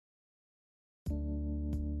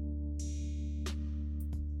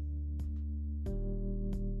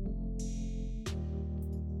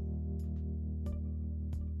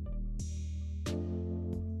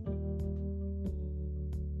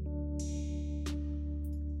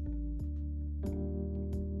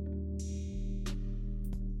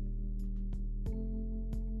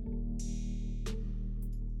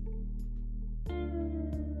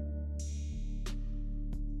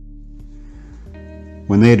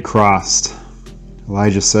When they had crossed,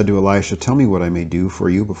 Elijah said to Elisha, "Tell me what I may do for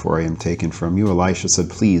you before I am taken from you." Elisha said,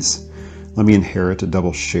 "Please, let me inherit a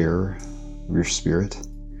double share of your spirit."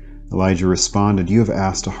 Elijah responded, "You have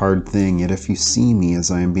asked a hard thing, yet if you see me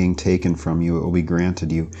as I am being taken from you, it will be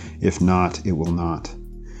granted you. If not, it will not."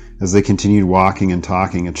 As they continued walking and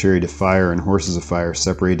talking, a chariot of fire and horses of fire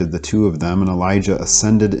separated the two of them, and Elijah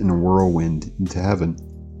ascended in a whirlwind into heaven.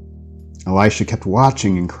 Elisha kept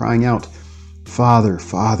watching and crying out, "Father,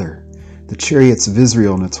 Father, the chariots of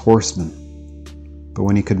Israel and its horsemen." But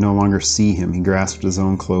when he could no longer see him, he grasped his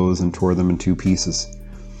own clothes and tore them in two pieces.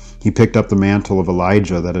 He picked up the mantle of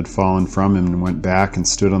Elijah that had fallen from him and went back and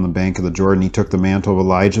stood on the bank of the Jordan. He took the mantle of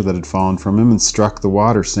Elijah that had fallen from him and struck the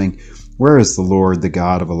water, saying, "Where is the Lord, the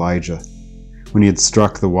God of Elijah?" When he had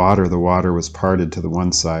struck the water was parted to the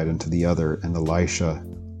one side and to the other, and Elisha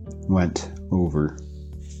went over.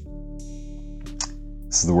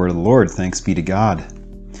 This is the word of the Lord. Thanks be to God.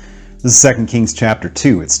 This is 2 Kings chapter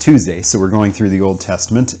 2. It's Tuesday, so we're going through the Old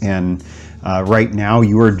Testament, and right now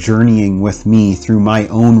you are journeying with me through my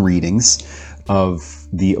own readings of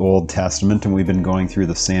the Old Testament, and we've been going through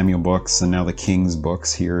the Samuel books and now the Kings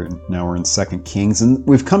books here. Now we're in 2 Kings, and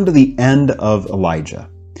we've come to the end of Elijah.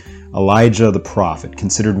 Elijah the prophet,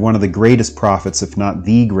 considered one of the greatest prophets, if not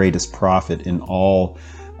the greatest prophet in all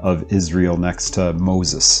of Israel next to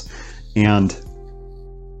Moses. And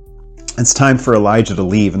it's time for Elijah to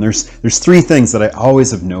leave. And there's three things that I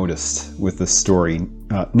always have noticed with this story.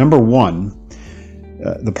 Number one,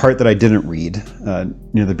 the part that I didn't read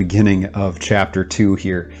near the beginning of chapter 2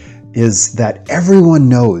 here, is that everyone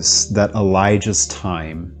knows that Elijah's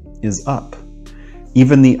time is up.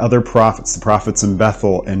 Even the other prophets, the prophets in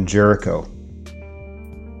Bethel and Jericho,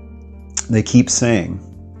 they keep saying,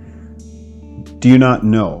 "Do you not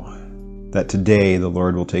know that today the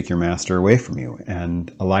Lord will take your master away from you?" And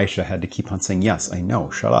Elisha had to keep on saying, "Yes, I know.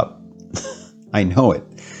 Shut up. I know it.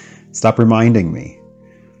 Stop reminding me."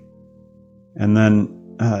 And then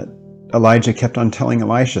Elijah kept on telling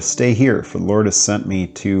Elisha, "Stay here, for the Lord has sent me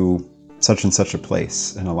to such and such a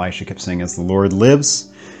place." And Elisha kept saying, "As the Lord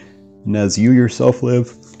lives, and as you yourself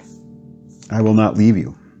live, I will not leave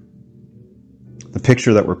you." The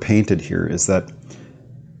picture that we're painted here is that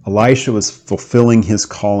Elisha was fulfilling his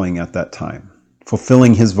calling at that time,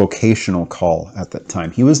 fulfilling his vocational call at that time.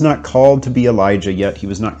 He was not called to be Elijah yet. He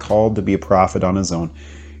was not called to be a prophet on his own.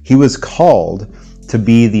 He was called to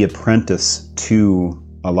be the apprentice to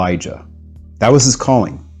Elijah. That was his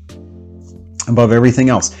calling above everything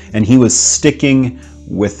else. And he was sticking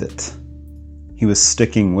with it. He was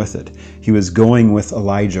sticking with it. He was going with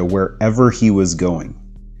Elijah wherever he was going.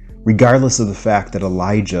 Regardless of the fact that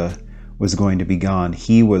Elijah was going to be gone,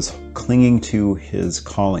 he was clinging to his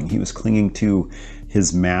calling. He was clinging to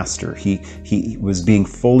his master. He was being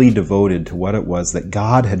fully devoted to what it was that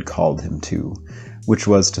God had called him to, which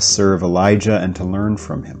was to serve Elijah and to learn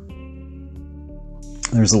from him.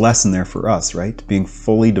 There's a lesson there for us, right? Being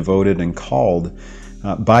fully devoted and called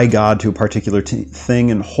by God to a particular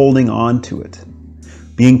thing and holding on to it,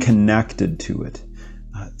 being connected to it,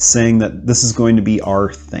 saying that this is going to be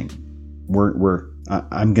our thing.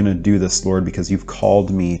 I'm going to do this, Lord, because you've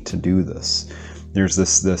called me to do this. There's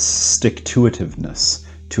this stick-to-itiveness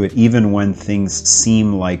to it, even when things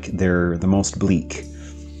seem like they're the most bleak.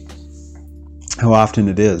 How often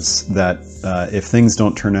it is that if things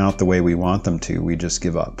don't turn out the way we want them to, we just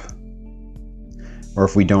give up. Or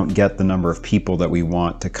if we don't get the number of people that we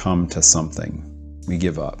want to come to something, we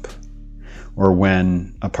give up. Or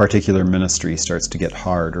when a particular ministry starts to get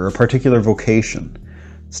hard, or a particular vocation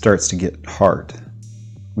starts to get hard,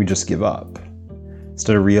 we just give up.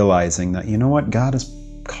 Instead of realizing that, you know what, God has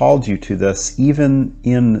called you to this, even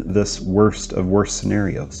in this worst of worst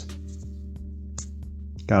scenarios.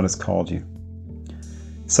 God has called you.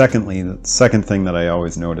 Secondly, the second thing that I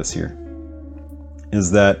always notice here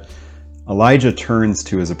is that Elijah turns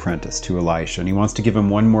to his apprentice, to Elisha, and he wants to give him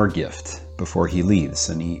one more gift before he leaves.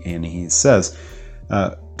 And he says,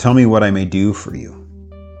 "Tell me what I may do for you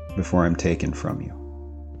before I'm taken from you."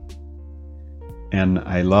 And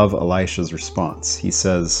I love Elisha's response. He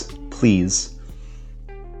says, "Please,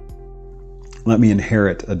 let me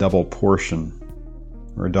inherit a double portion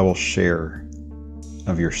or a double share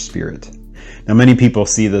of your spirit." Now, many people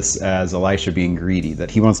see this as Elisha being greedy,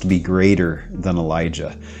 that he wants to be greater than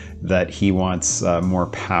Elijah, that he wants more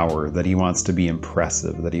power, that he wants to be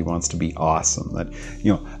impressive, that he wants to be awesome, that,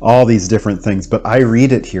 all these different things. But I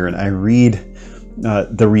read it here, and I read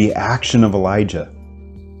the reaction of Elijah.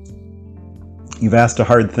 "You've asked a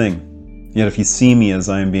hard thing, yet if you see me as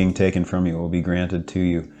I am being taken from you, it will be granted to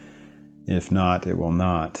you. If not, it will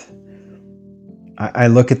not." I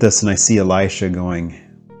look at this and I see Elisha going,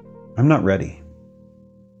 I'm not ready.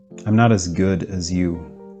 I'm not as good as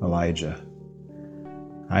you, Elijah.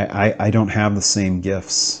 I don't have the same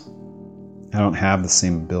gifts. I don't have the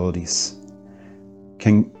same abilities.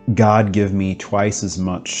 Can God give me twice as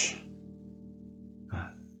much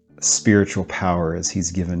spiritual power as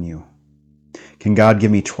He's given you? Can God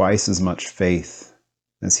give me twice as much faith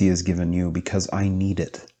as He has given you? Because I need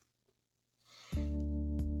it.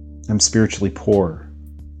 I'm spiritually poor.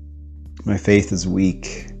 My faith is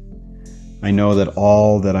weak. I know that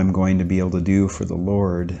all that I'm going to be able to do for the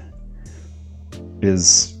Lord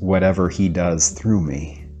is whatever He does through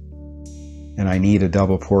me. And I need a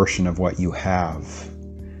double portion of what you have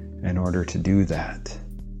in order to do that.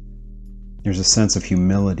 There's a sense of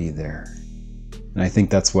humility there. And I think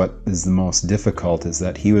that's what is the most difficult, is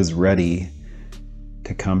that he was ready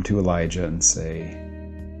to come to Elijah and say,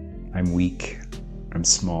 I'm weak, I'm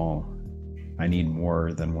small, I need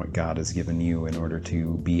more than what God has given you in order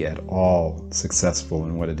to be at all successful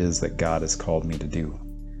in what it is that God has called me to do.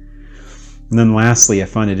 And then lastly, I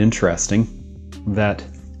find it interesting that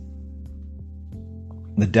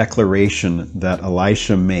the declaration that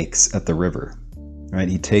Elisha makes at the river, right?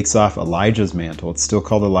 He takes off Elijah's mantle. It's still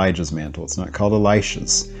called Elijah's mantle. It's not called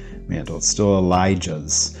Elisha's mantle. It's still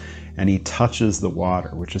Elijah's. And he touches the water,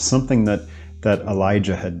 which is something that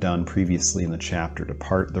Elijah had done previously in the chapter, to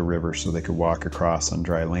part the river so they could walk across on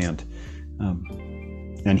dry land.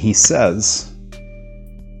 And he says,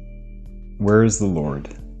 where is the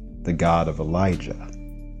Lord, the God of Elijah?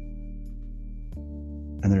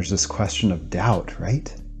 And there's this question of doubt,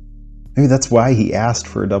 right? Maybe that's why he asked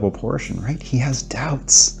for a double portion, right? He has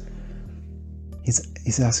doubts.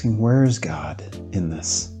 He's asking, where is God in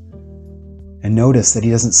this? And notice that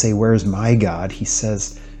he doesn't say, where is my God? He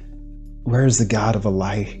says, where is the God of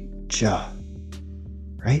Elijah?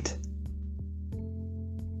 Right?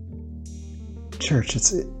 Church,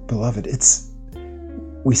 beloved,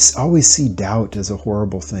 we always see doubt as a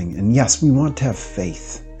horrible thing. And yes, we want to have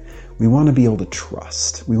faith. We want to be able to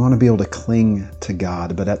trust. We want to be able to cling to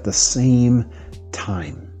God. But at the same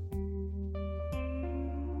time,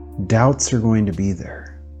 doubts are going to be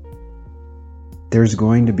there. There's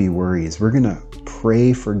going to be worries. We're going to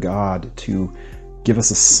pray for God to give us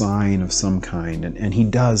a sign of some kind. And He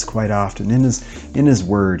does quite often. In His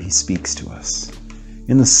Word, He speaks to us.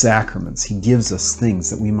 In the sacraments, He gives us things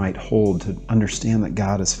that we might hold to understand that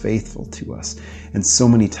God is faithful to us. And so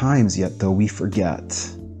many times yet, though, we forget.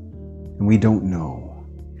 And we don't know.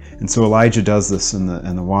 And so Elijah does this, and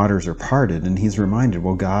the waters are parted, and he's reminded,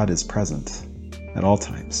 well, God is present at all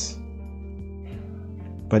times.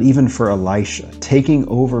 But even for Elisha, taking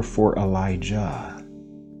over for Elijah,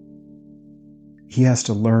 he has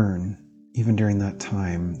to learn, even during that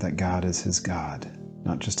time, that God is his God,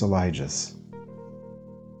 not just Elijah's.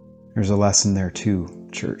 There's a lesson there too,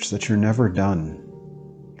 church, that you're never done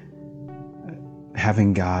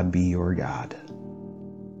having God be your God.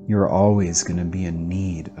 You're always going to be in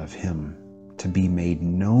need of Him to be made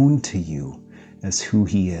known to you as who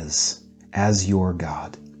He is, as your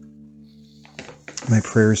God. My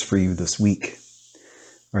prayers for you this week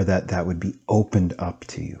are that would be opened up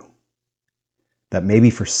to you. That maybe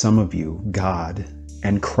for some of you, God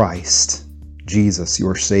and Christ, Jesus,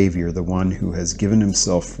 your Savior, the one who has given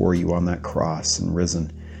Himself for you on that cross and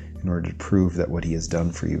risen in order to prove that what He has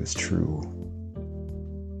done for you is true.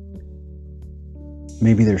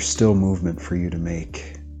 Maybe there's still movement for you to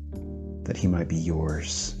make, that He might be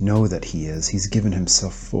yours. Know that He is. He's given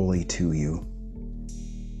Himself fully to you.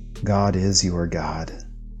 God is your God.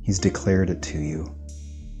 He's declared it to you.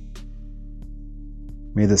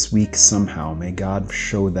 May this week somehow, may God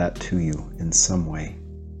show that to you in some way.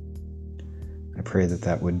 I pray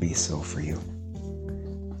that would be so for you.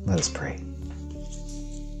 Let us pray.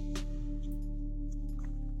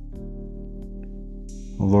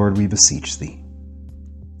 O Lord, we beseech Thee,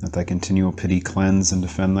 that Thy continual pity cleanse and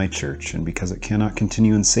defend Thy church, and because it cannot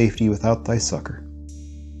continue in safety without Thy succor,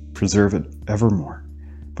 preserve it evermore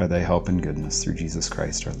by Thy help and goodness through Jesus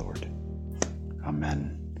Christ our Lord.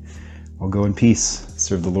 Amen. Well, go in peace.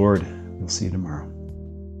 Serve the Lord. We'll see you tomorrow.